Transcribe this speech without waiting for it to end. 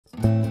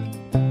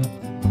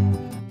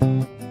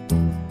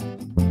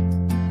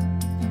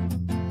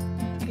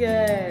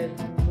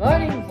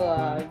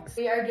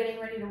We are getting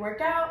ready to work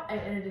out. I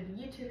edited a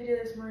YouTube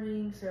video this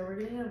morning, so we're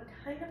getting a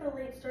kind of a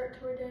late start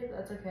to our day, but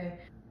that's okay.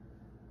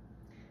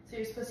 So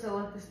you're supposed to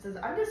let this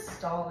I'm just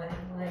stalling,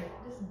 like,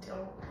 I just don't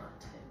want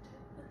to do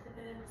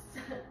this.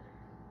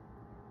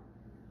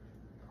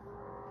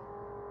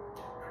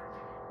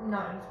 I'm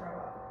not gonna throw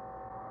up.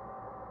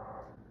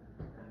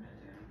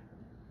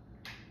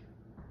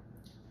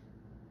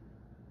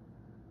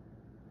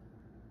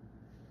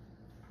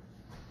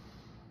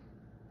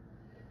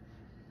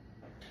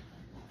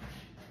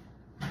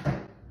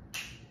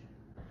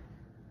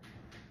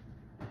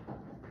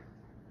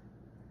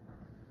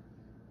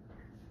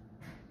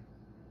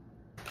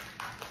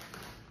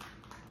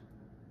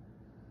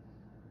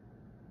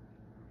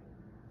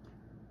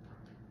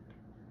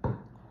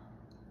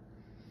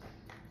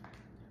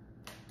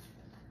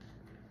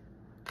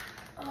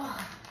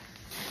 Oh,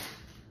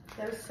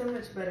 that was so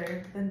much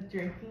better than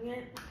drinking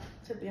it,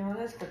 to be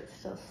honest, but it's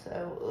still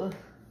so, ugh.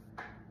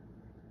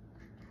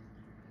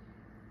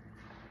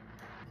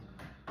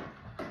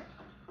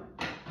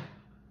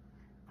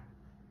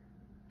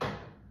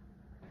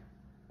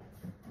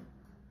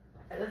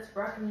 Let's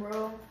rock and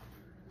roll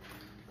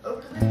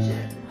over to the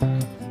gym.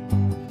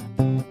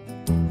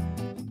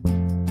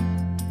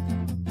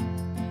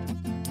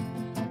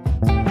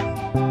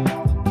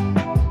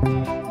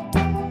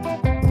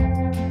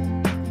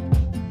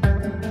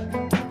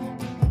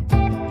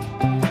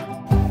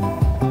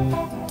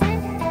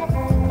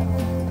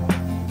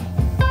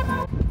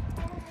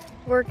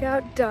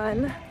 Workout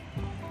done.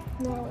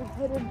 Now we're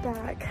headed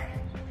back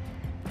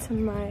to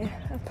my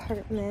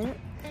apartment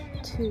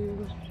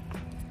to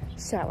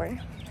shower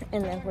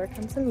and then work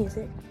on some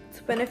music.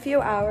 It's been a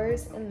few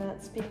hours, and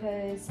that's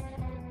because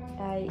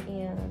I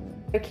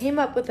came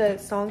up with a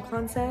song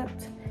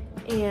concept,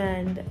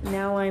 and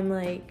now I'm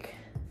like,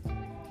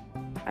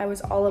 I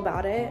was all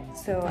about it.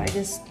 So I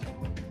just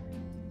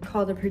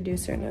called the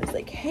producer and I was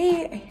like,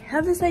 hey, I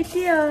have this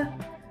idea.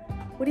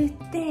 What do you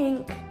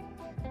think?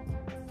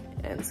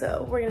 And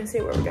so we're gonna see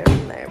where we're going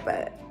from there,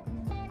 but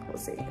we'll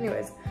see.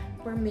 Anyways,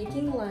 we're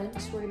making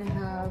lunch. We're gonna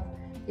have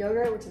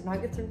yogurt, which is not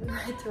good for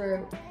my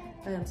throat,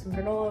 some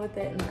granola with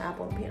it, and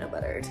apple and peanut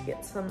butter to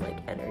get some like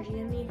energy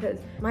in me, because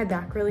my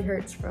back really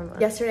hurts from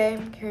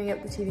yesterday carrying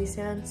up the TV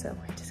stand, so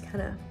I just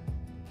kind of,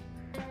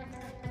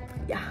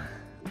 yeah.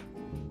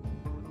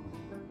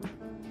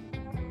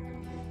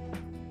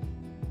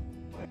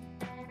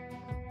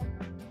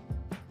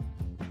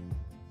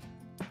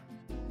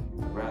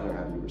 I'd rather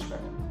have you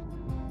respect me.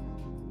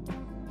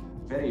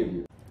 If any of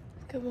you.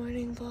 Good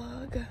morning,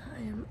 vlog. I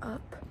am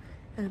up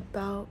and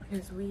about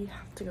because we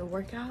have to go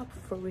work out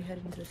before we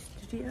head into the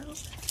studio.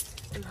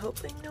 I'm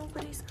hoping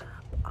nobody's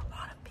up. A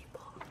lot of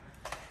people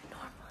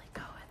normally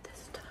go at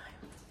this time.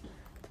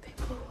 The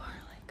people who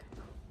are like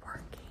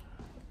working.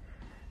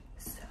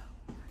 So,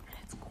 and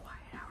it's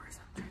quiet hours.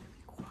 I'm trying to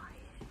be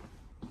quiet,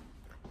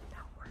 but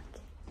not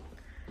working.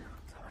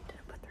 Someone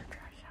didn't put their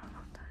trash out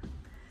on time.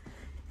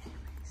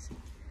 Anyways,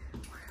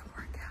 we're gonna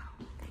work out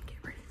and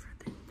get ready for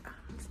the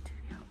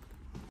studio.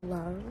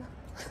 Love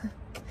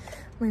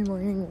my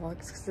morning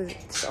walks because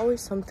it's always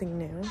something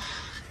new,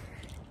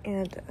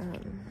 and I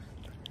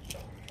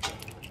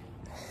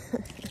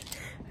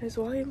was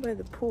walking by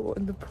the pool,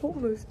 and the pool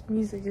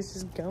music is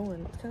just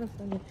going. It's kind of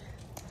funny.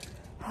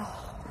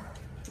 Oh,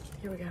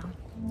 here we go.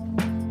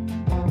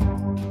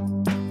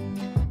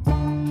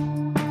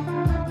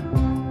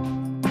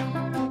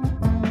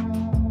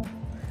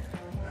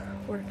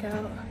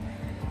 Workout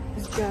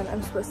is done.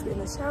 I'm supposed to be in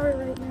the shower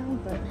right now,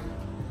 but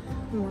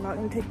we're not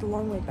going to take the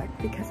long way back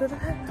because of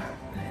that.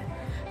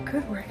 But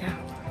good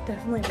workout.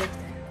 Definitely worth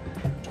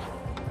it.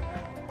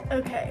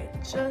 Okay,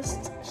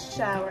 just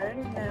showered.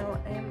 Now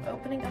I am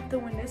opening up the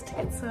windows to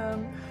get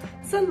some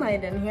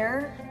sunlight in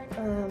here.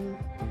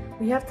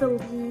 We have to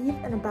leave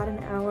in about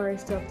an hour. I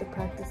still have to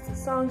practice the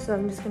song, so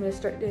I'm just gonna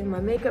start doing my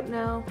makeup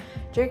now,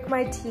 drink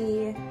my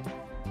tea,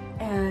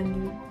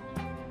 and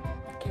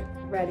get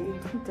ready.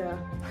 Duh.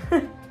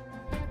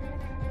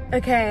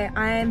 Okay,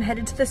 I'm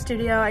headed to the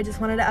studio. I just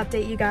wanted to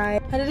update you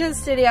guys. Headed to the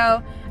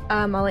studio.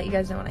 I'll let you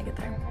guys know when I get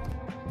there.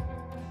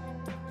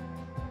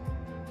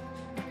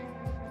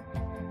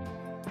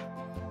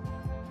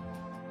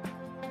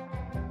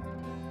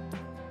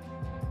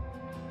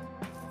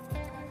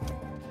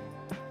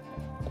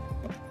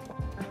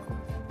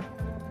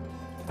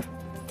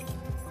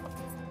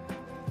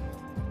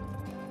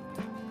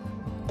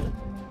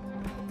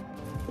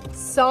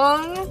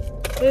 Song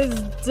is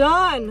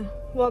done.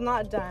 Well,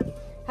 not done.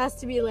 Has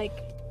to be like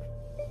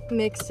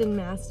mixed and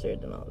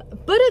mastered and all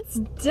that. But it's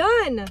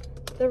done.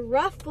 The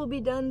rough will be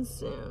done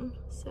soon.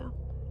 So,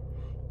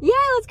 yeah,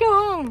 let's go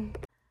home.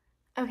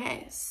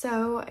 Okay,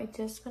 so I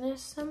just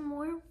finished some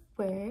more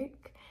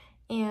work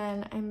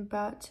and I'm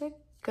about to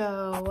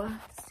go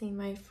see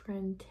my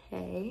friend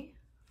Tay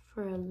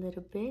for a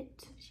little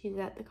bit. She's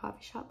at the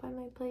coffee shop by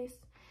my place.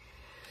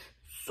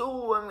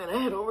 So I'm gonna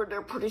head over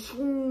there pretty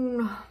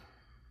soon.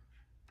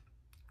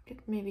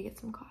 Maybe get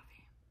some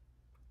coffee.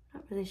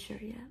 Not really sure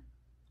yet.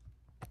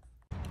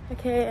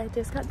 Okay, I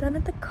just got done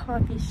at the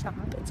coffee shop.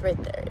 It's right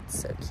there. It's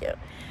so cute.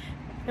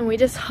 and we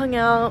just hung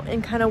out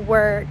and kind of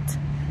worked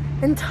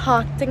and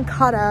talked and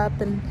caught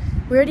up, and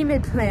we already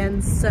made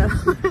plans, so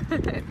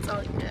it's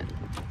all good.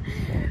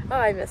 Oh,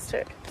 I missed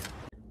her.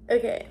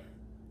 Okay,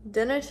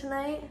 dinner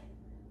tonight,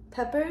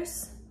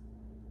 peppers,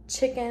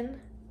 chicken,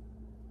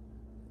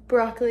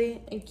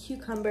 broccoli, and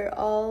cucumber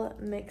all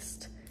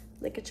mixed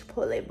like a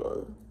chipotle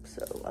bowl.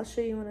 So I'll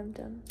show you when I'm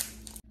done.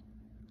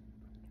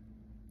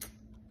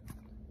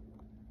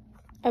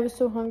 I was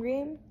so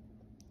hungry,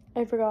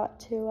 I forgot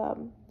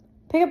to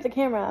pick up the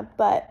camera,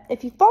 but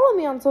if you follow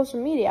me on social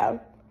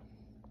media,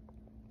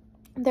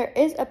 there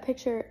is a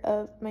picture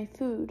of my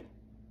food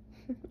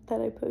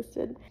that I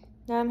posted.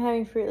 Now I'm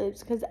having Fruit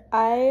Loops because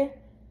I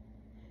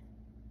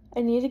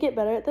need to get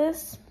better at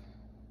this,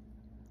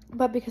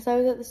 but because I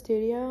was at the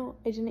studio,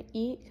 I didn't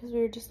eat because we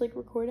were just like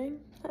recording,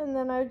 and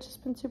then I've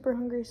just been super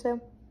hungry, so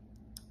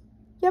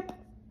yep,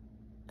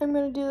 I'm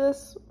gonna do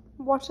this,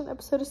 watch an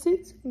episode of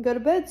Suits, and go to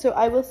bed. So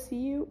I will see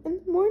you in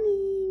the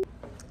morning.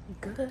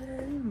 Good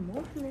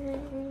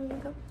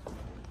morning.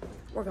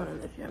 We're going to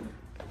the gym.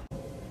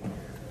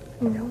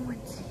 No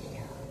one's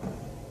here.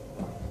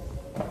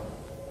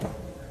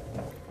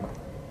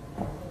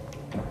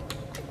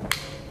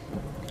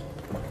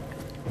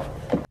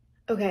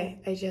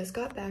 Okay, I just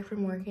got back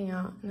from working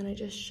out and then I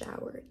just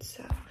showered.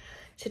 So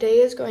today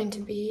is going to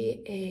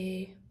be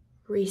a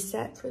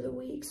reset for the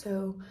week.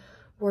 So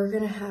we're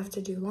gonna have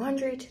to do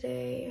laundry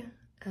today,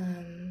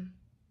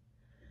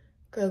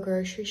 go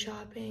grocery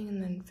shopping,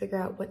 and then figure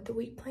out what the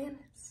week plan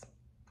is.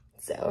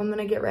 So I'm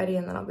gonna get ready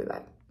and then I'll be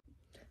back.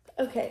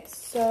 Okay,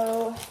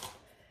 so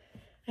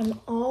I'm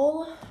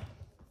all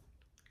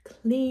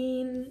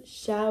clean,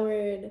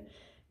 showered,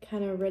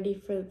 kind of ready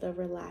for the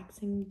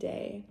relaxing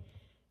day.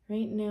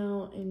 Right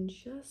now, I'm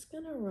just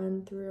gonna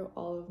run through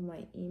all of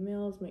my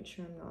emails, make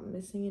sure I'm not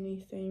missing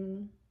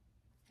anything,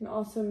 and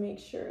also make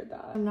sure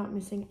that I'm not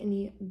missing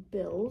any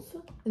bills.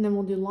 And then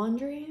we'll do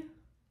laundry,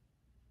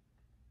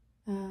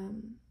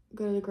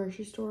 go to the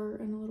grocery store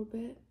in a little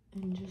bit,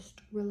 and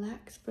just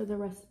relax for the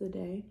rest of the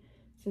day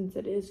since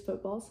it is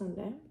football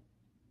Sunday.